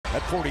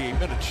That 48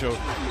 minutes showed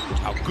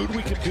how good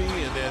we can be,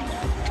 and then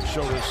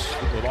showed us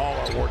with all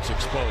our warts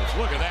exposed.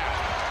 Look at that.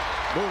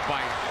 Move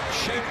by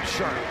Shaedon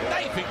Sharpe,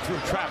 knifing through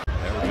traffic.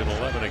 Averaging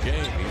 11 a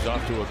game. He's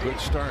off to a good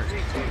start.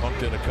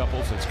 Pumped in a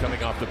couple since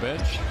coming off the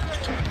bench.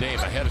 Dame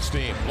ahead of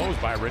steam. Blows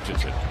by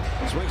Richardson.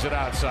 Swings it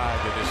outside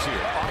to this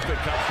here. Off it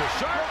comes to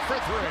Sharpe for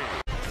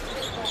three.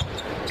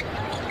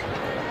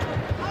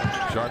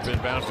 Sharpe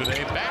inbounds to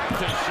Dame. Back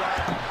to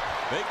Sharpe.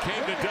 They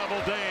came to double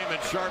Dame,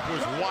 and Sharpe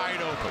was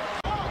wide open.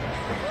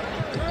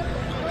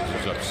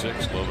 He's up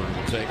 6. Lillard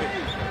will take it.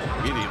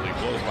 Immediately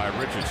blows by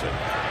Richardson.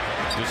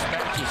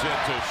 Dispatches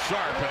into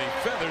Sharpe, and he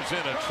feathers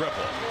in a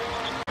triple.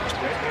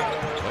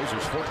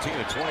 Blazers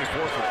 14 of 24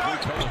 for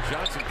 3. Colin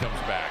Johnson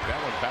comes back. That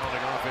one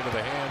bounding off into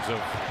the hands of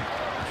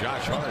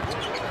Josh Hart.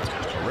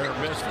 A rare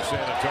miss for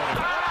San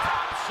Antonio.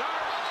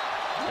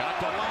 Sharpe got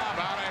the lob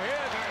out ahead.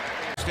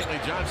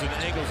 Stanley Johnson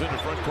angles into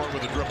front court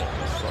with a dribble.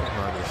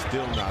 Sharpe is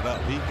still not up.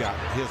 He got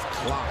his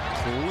clock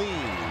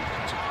clean.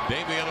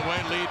 Dame the other way,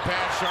 lead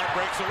pass. Sharpe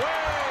breaks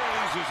away.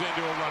 Eases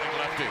into a running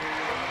lefty.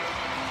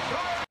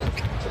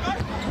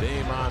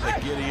 Dame on the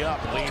giddy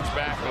up, leans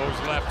back,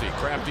 goes lefty.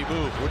 Crafty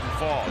move, wouldn't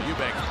fall.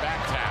 Eubanks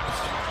back taps.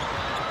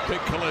 Big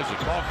collision.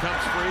 Ball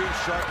comes free.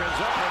 Sharpe ends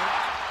up with it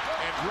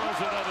and drills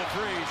another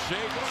three.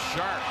 Shaedon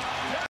Sharpe.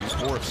 He's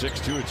 4 of 6,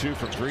 2 of 2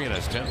 from 3, and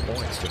has 10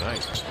 points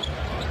tonight.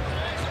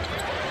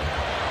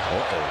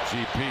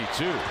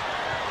 GP2.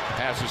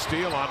 Has a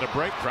steal on the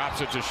break,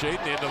 drops it to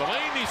Shaedon into the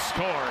lane. He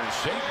scores.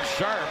 Shaedon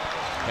Sharpe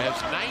has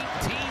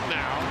 19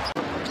 now.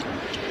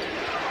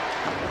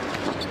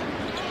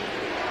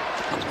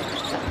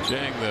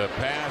 Jang the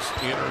pass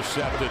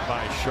intercepted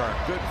by Sharpe.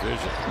 Good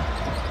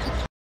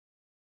vision.